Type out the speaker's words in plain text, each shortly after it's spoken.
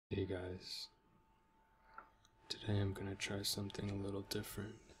Hey guys, today I'm gonna try something a little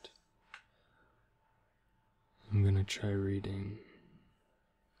different. I'm gonna try reading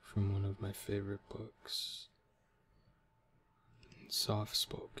from one of my favorite books, soft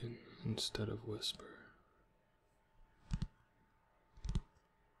spoken instead of whisper.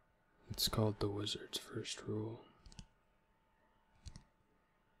 It's called The Wizard's First Rule.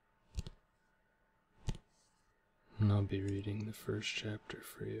 And I'll be reading the first chapter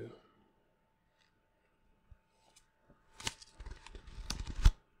for you.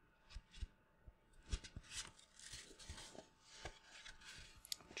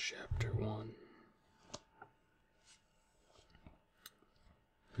 Chapter 1.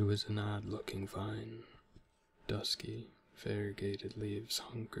 It was an odd-looking vine. Dusky, variegated leaves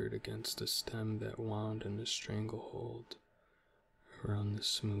hunkered against a stem that wound in a stranglehold around the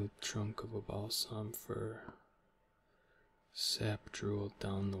smooth trunk of a balsam fir. Sap drooled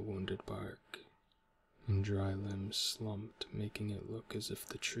down the wounded bark, and dry limbs slumped, making it look as if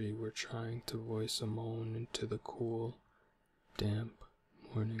the tree were trying to voice a moan into the cool, damp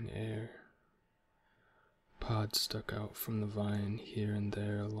morning air. Pods stuck out from the vine here and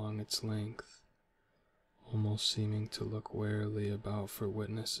there along its length, almost seeming to look warily about for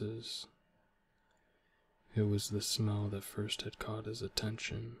witnesses. It was the smell that first had caught his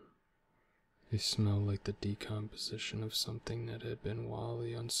attention. A smell like the decomposition of something that had been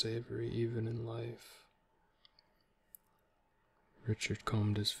wholly unsavory even in life. Richard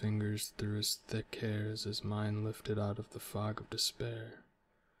combed his fingers through his thick hair as his mind lifted out of the fog of despair.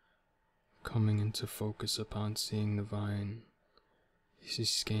 Coming into focus upon seeing the vine, he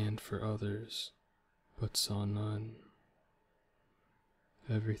scanned for others, but saw none.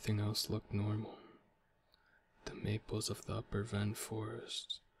 Everything else looked normal. The maples of the upper Ven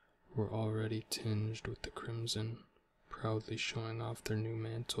forest were already tinged with the crimson, proudly showing off their new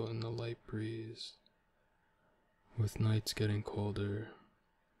mantle in the light breeze. With nights getting colder,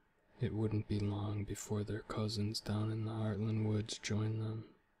 it wouldn't be long before their cousins down in the Heartland woods joined them.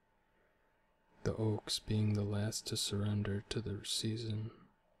 The oaks, being the last to surrender to the season,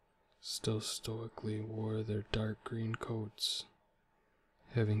 still stoically wore their dark green coats.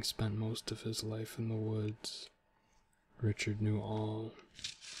 Having spent most of his life in the woods, Richard knew all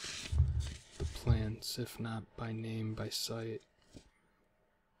the plants, if not by name, by sight.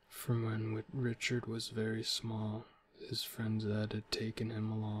 From when Richard was very small, his friend Zed had taken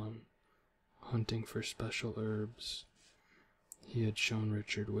him along, hunting for special herbs. He had shown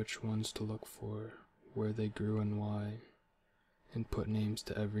Richard which ones to look for, where they grew and why, and put names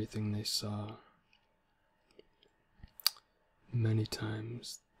to everything they saw. Many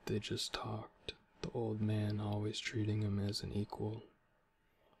times they just talked, the old man always treating him as an equal,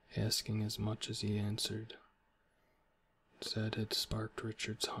 asking as much as he answered. Zed had sparked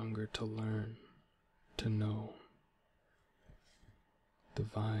Richard's hunger to learn, to know. The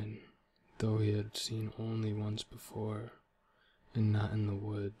vine, though he had seen only once before, and not in the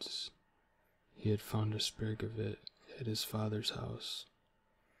woods, he had found a sprig of it at his father's house,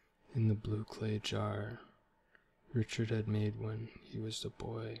 in the blue clay jar Richard had made when he was a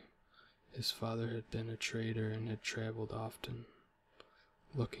boy. His father had been a trader and had traveled often,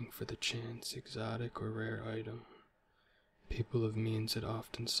 looking for the chance, exotic or rare item. People of means had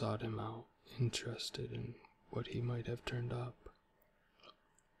often sought him out, interested in what he might have turned up.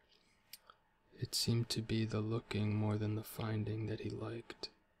 It seemed to be the looking more than the finding that he liked,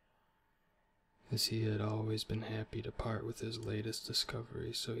 as he had always been happy to part with his latest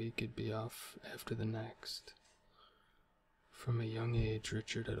discovery so he could be off after the next. From a young age,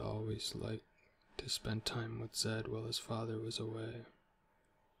 Richard had always liked to spend time with Zed while his father was away.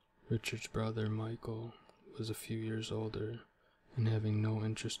 Richard's brother, Michael, was a few years older, and having no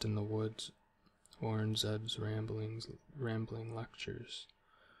interest in the woods or in Zed's rambling lectures,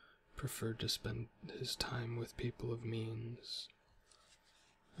 preferred to spend his time with people of means.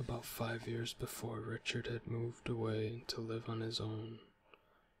 About 5 years before, Richard had moved away to live on his own,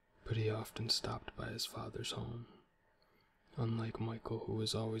 but he often stopped by his father's home, unlike Michael, who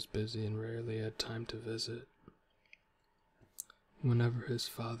was always busy and rarely had time to visit. Whenever his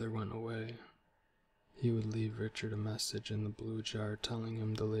father went away, he would leave Richard a message in the blue jar telling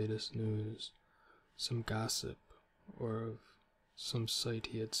him the latest news, some gossip, or of some sight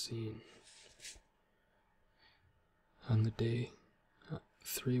he had seen. On the day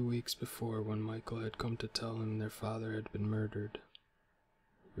 3 weeks before, when Michael had come to tell him their father had been murdered,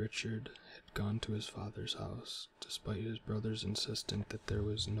 Richard had gone to his father's house, despite his brother's insisting that there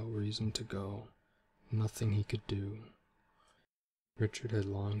was no reason to go, nothing he could do. Richard had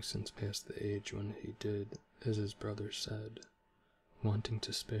long since passed the age when he did as his brother said, wanting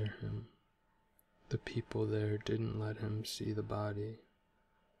to spare him. The people there didn't let him see the body,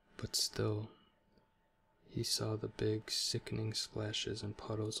 but still, he saw the big, sickening splashes and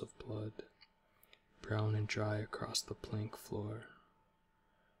puddles of blood, brown and dry across the plank floor.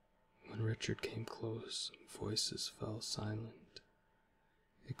 When Richard came close, voices fell silent,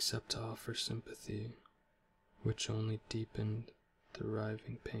 except to offer sympathy, which only deepened the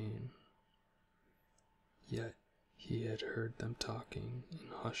writhing pain. Yet he had heard them talking in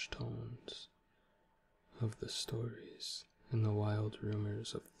hushed tones of the stories and the wild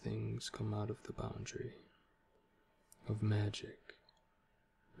rumors of things come out of the boundary, of magic.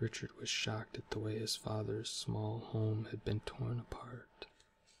 Richard was shocked at the way his father's small home had been torn apart,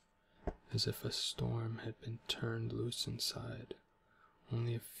 as if a storm had been turned loose inside.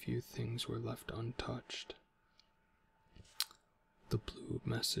 Only a few things were left untouched. The blue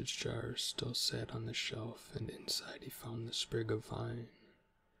message jar still sat on the shelf, and inside he found the sprig of vine.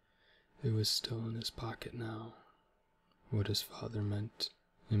 It was still in his pocket now. What his father meant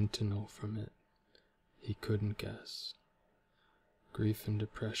him to know from it, he couldn't guess. Grief and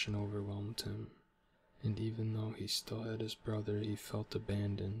depression overwhelmed him, and even though he still had his brother, he felt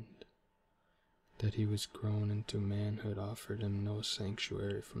abandoned. That he was grown into manhood offered him no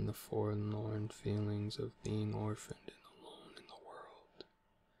sanctuary from the forlorn feelings of being orphaned and alone in the world.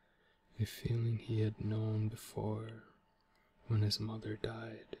 A feeling he had known before, when his mother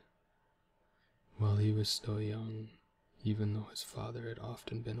died. While he was still young, even though his father had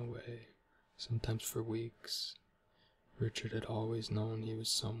often been away, sometimes for weeks, Richard had always known he was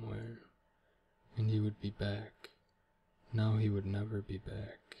somewhere, and he would be back. Now he would never be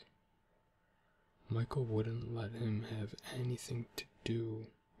back. Michael wouldn't let him have anything to do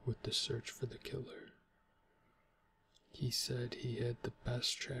with the search for the killer. He said he had the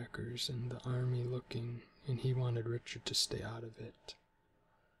best trackers in the army looking, and he wanted Richard to stay out of it,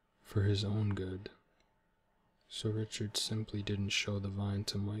 for his own good. So Richard simply didn't show the vine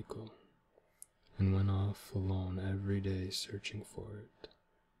to Michael, and went off alone every day searching for it.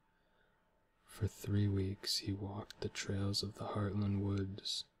 For 3 weeks he walked the trails of the Heartland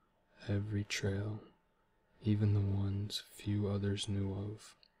Woods, every trail, even the ones few others knew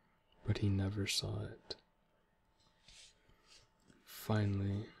of, but he never saw it.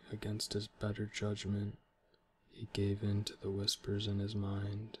 Finally, against his better judgment, he gave in to the whispers in his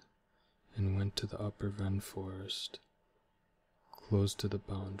mind, and went to the upper Ven forest. Close to the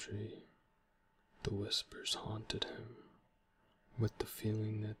boundary, the whispers haunted him, with the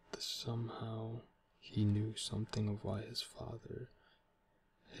feeling that somehow he knew something of why his father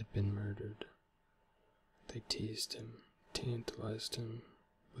had been murdered. They teased him, tantalized him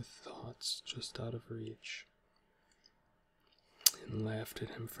with thoughts just out of reach, and laughed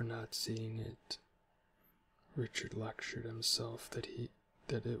at him for not seeing it. Richard lectured himself that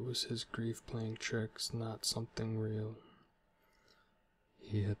it was his grief playing tricks, not something real.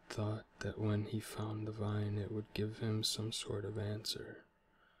 He had thought that when he found the vine it would give him some sort of answer.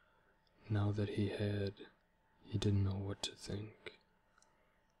 Now that he didn't know what to think.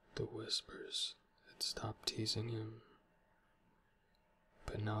 The whispers had stopped teasing him,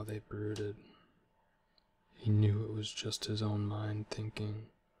 but now they brooded. He knew it was just his own mind thinking,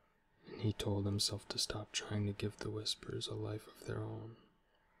 and he told himself to stop trying to give the whispers a life of their own.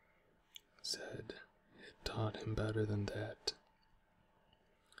 Zed had taught him better than that.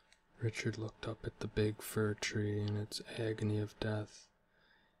 Richard looked up at the big fir tree in its agony of death.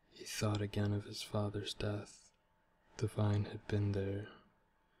 He thought again of his father's death. The vine had been there.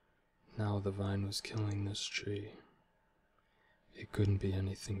 Now the vine was killing this tree. It couldn't be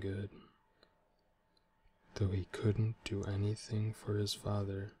anything good. Though he couldn't do anything for his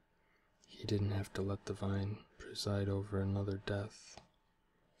father, he didn't have to let the vine preside over another death.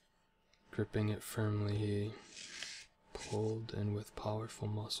 Gripping it firmly, he pulled and with powerful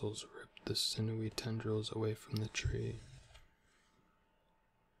muscles ripped the sinewy tendrils away from the tree.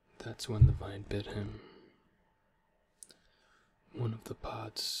 That's when the vine bit him. One of the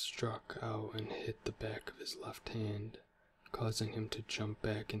pods struck out and hit the back of his left hand, causing him to jump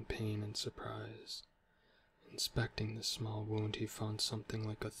back in pain and surprise. Inspecting the small wound, he found something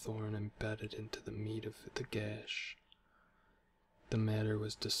like a thorn embedded into the meat of the gash. The matter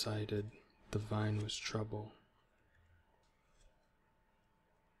was decided. The vine was trouble.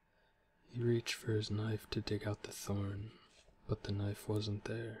 He reached for his knife to dig out the thorn, but the knife wasn't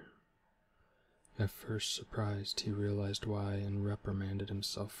there. At first surprised, he realized why and reprimanded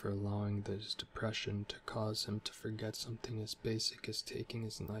himself for allowing his depression to cause him to forget something as basic as taking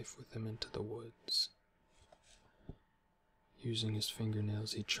his knife with him into the woods. Using his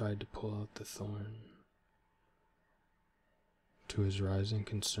fingernails, he tried to pull out the thorn. To his rising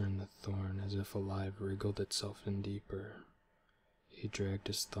concern, the thorn, as if alive, wriggled itself in deeper. He dragged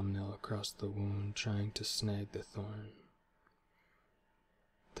his thumbnail across the wound, trying to snag the thorn.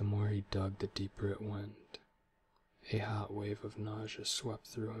 The more he dug, the deeper it went. A hot wave of nausea swept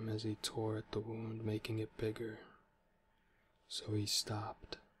through him as he tore at the wound, making it bigger. So he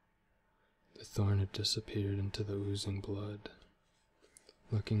stopped. The thorn had disappeared into the oozing blood.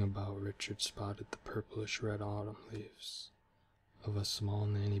 Looking about, Richard spotted the purplish red autumn leaves of a small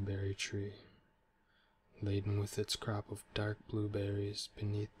nannyberry tree. Laden with its crop of dark blueberries,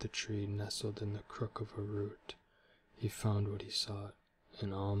 beneath the tree, nestled in the crook of a root, he found what he sought,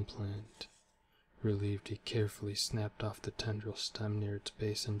 an almond plant. Relieved, he carefully snapped off the tendril stem near its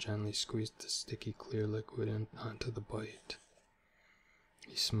base and gently squeezed the sticky clear liquid onto the bite.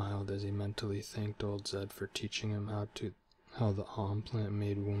 He smiled as he mentally thanked old Zed for teaching him how the almond plant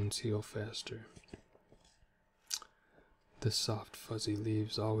made wounds heal faster. The soft fuzzy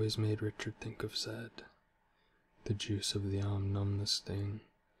leaves always made Richard think of Zed. The juice of the almond numbed the sting,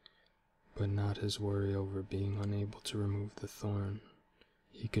 but not his worry over being unable to remove the thorn.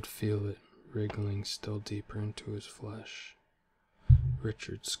 He could feel it wriggling still deeper into his flesh.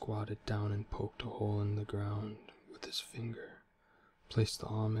 Richard squatted down and poked a hole in the ground with his finger, placed the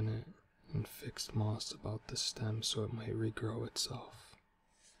almond in it, and fixed moss about the stem so it might regrow itself.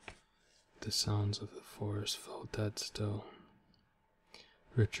 The sounds of the forest fell dead still.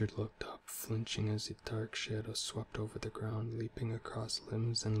 Richard looked up, flinching as the dark shadow swept over the ground, leaping across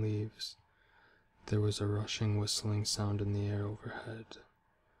limbs and leaves. There was a rushing, whistling sound in the air overhead.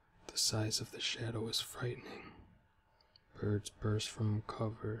 The size of the shadow was frightening. Birds burst from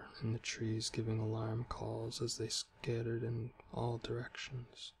cover in the trees, giving alarm calls as they scattered in all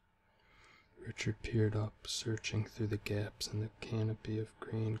directions. Richard peered up, searching through the gaps in the canopy of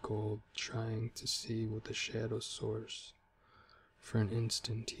green gold, trying to see what the shadow's source. For an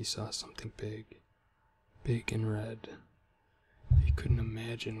instant he saw something big and red. He couldn't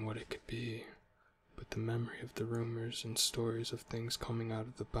imagine what it could be, but the memory of the rumors and stories of things coming out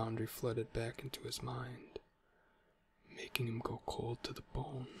of the boundary flooded back into his mind, making him go cold to the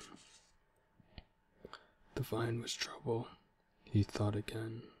bone. The vine was trouble, he thought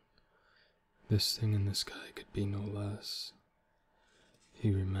again. This thing in the sky could be no less.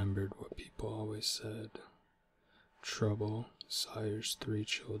 He remembered what people always said. Trouble sires 3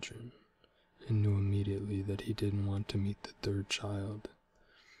 children, and knew immediately that he didn't want to meet the 3rd child.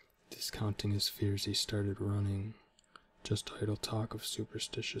 Discounting his fears, he started running. Just idle talk of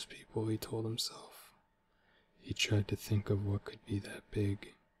superstitious people, he told himself. He tried to think of what could be that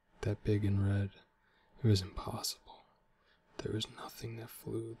big and red. It was impossible. There was nothing that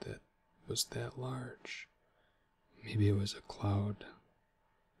flew that was that large. Maybe it was a cloud,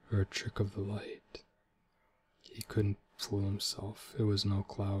 or a trick of the light. He couldn't fool himself. It was no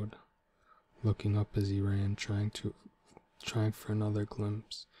cloud. Looking up as he ran, trying for another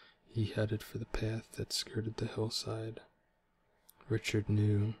glimpse, he headed for the path that skirted the hillside. Richard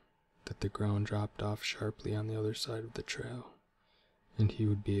knew that the ground dropped off sharply on the other side of the trail, and he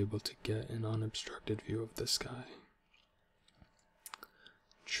would be able to get an unobstructed view of the sky.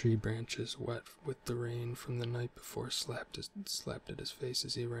 Tree branches, wet with the rain from the night before, slapped at his face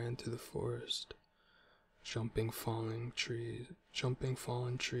as he ran through the forest. Jumping fallen trees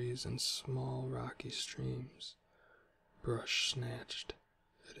and small rocky streams. Brush snatched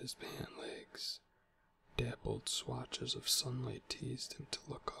at his pant legs. Dappled swatches of sunlight teased him to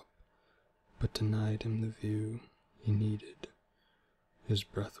look up, but denied him the view he needed. His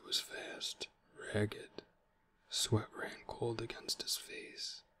breath was fast, ragged. Sweat ran cold against his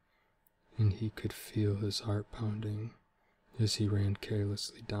face, and he could feel his heart pounding as he ran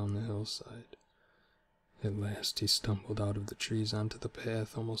carelessly down the hillside. At last he stumbled out of the trees onto the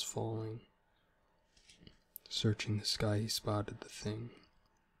path, almost falling. Searching the sky, he spotted the thing.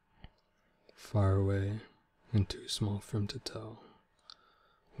 Far away, and too small for him to tell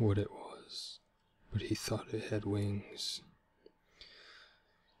what it was, but he thought it had wings.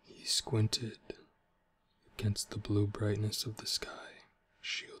 He squinted against the blue brightness of the sky,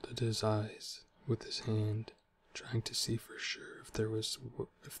 shielded his eyes with his hand, trying to see for sure if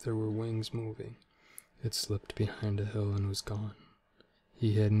there were wings moving. It slipped behind a hill and was gone.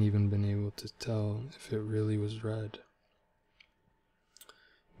 He hadn't even been able to tell if it really was red.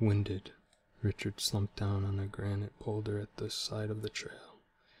 Winded, Richard slumped down on a granite boulder at the side of the trail,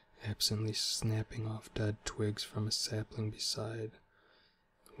 absently snapping off dead twigs from a sapling beside,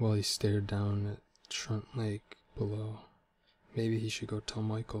 while he stared down at Trunt Lake below. Maybe he should go tell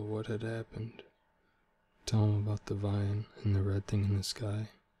Michael what had happened. Tell him about the vine and the red thing in the sky.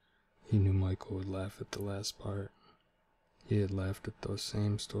 He knew Michael would laugh at the last part. He had laughed at those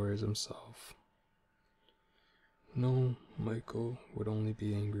same stories himself. No, Michael would only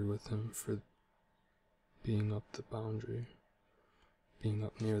be angry with him for being up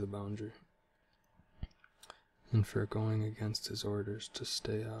near the boundary, and for going against his orders to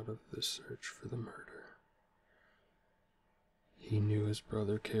stay out of the search for the murder. He knew his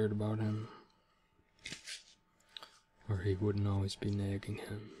brother cared about him, or he wouldn't always be nagging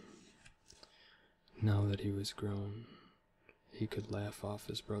him. Now that he was grown, he could laugh off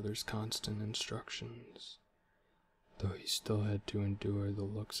his brother's constant instructions, though he still had to endure the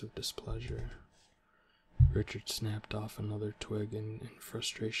looks of displeasure. Richard snapped off another twig and in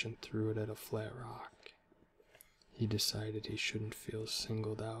frustration threw it at a flat rock. He decided he shouldn't feel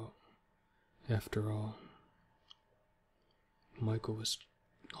singled out. After all, Michael was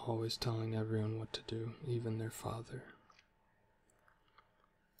always telling everyone what to do, even their father.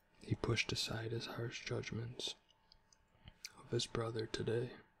 He pushed aside his harsh judgments of his brother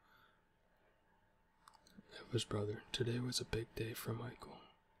today. Today was a big day for Michael.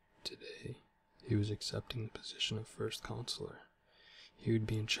 Today, he was accepting the position of first counselor. He would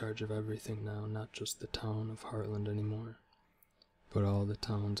be in charge of everything now, not just the town of Heartland anymore, but all the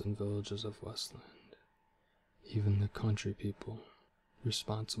towns and villages of Westland. Even the country people,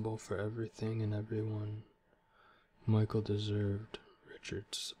 responsible for everything and everyone. Michael deserved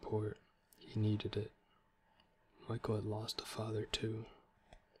Richard's support. He needed it. Michael had lost a father too.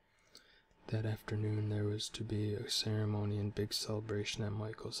 That afternoon there was to be a ceremony and big celebration at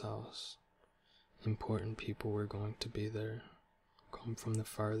Michael's house. Important people were going to be there, come from the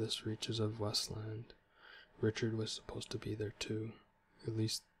farthest reaches of Westland. Richard was supposed to be there too. At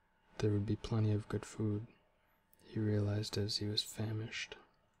least there would be plenty of good food, he realized as he was famished.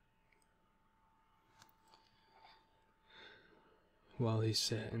 While he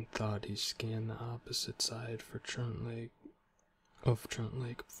sat and thought, he scanned the opposite side for Trent Lake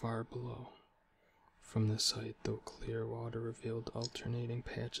far below. From the site, though clear water revealed alternating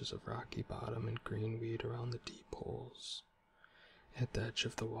patches of rocky bottom and green weed around the deep holes. At the edge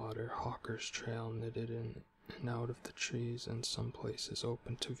of the water, Hawker's Trail knitted in and out of the trees, in some places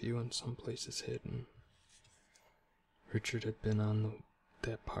open to view and some places hidden. Richard had been on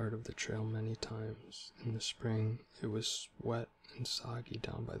that part of the trail many times. In the spring, it was wet and soggy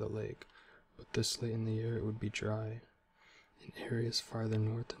down by the lake, but this late in the year it would be dry. In areas farther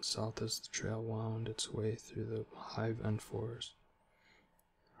north and south as the trail wound its way through the high Ven forest.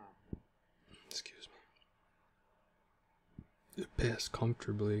 It passed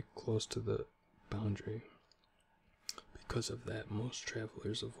comfortably close to the boundary. Because of that, most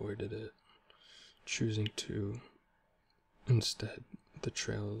travelers avoided it, choosing to instead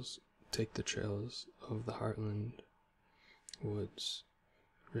take the trails of the Heartland woods.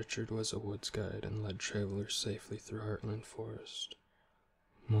 Richard was a woods guide and led travelers safely through Heartland Forest.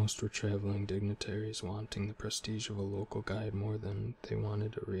 Most were traveling dignitaries wanting the prestige of a local guide more than they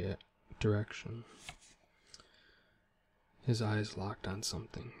wanted a direction. His eyes locked on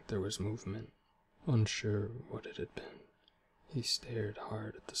something. There was movement, unsure what it had been. He stared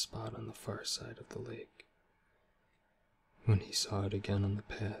hard at the spot on the far side of the lake. When he saw it again on the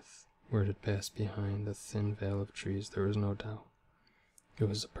path, where it had passed behind the thin veil of trees, there was no doubt. It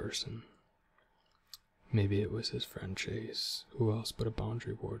was a person. Maybe it was his friend Chase. Who else but a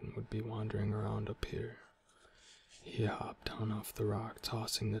boundary warden would be wandering around up here? He hopped down off the rock,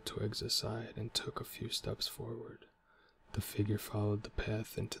 tossing the twigs aside, and took a few steps forward. The figure followed the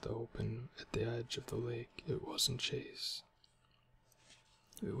path into the open at the edge of the lake. It wasn't Chase.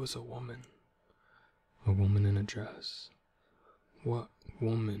 It was a woman. A woman in a dress. What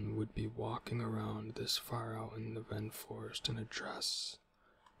woman would be walking around this far out in the Ven forest in a dress?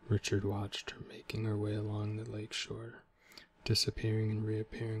 Richard watched her making her way along the lake shore, disappearing and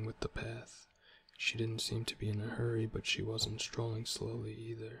reappearing with the path. She didn't seem to be in a hurry, but she wasn't strolling slowly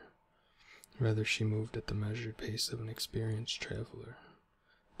either. Rather, she moved at the measured pace of an experienced traveler.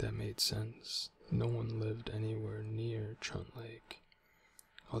 That made sense. No one lived anywhere near Trent Lake.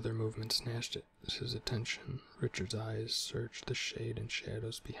 Other movements snatched at his attention. Richard's eyes searched the shade and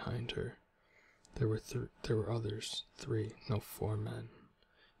shadows behind her. There were others, 4 men,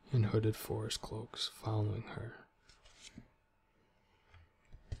 in hooded forest cloaks, following her.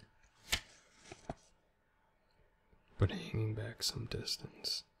 But hanging back some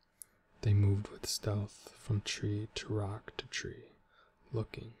distance, they moved with stealth from tree to rock to tree,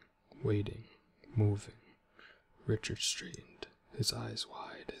 looking, waiting, moving. Richard straightened, his eyes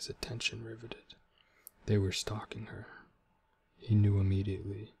wide, his attention riveted. They were stalking her. He knew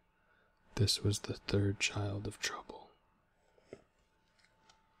immediately. This was the third child of trouble.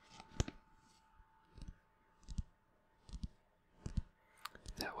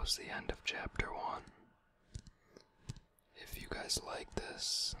 was the end of chapter 1. If you guys like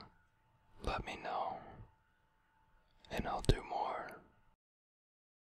this, let me know, and I'll do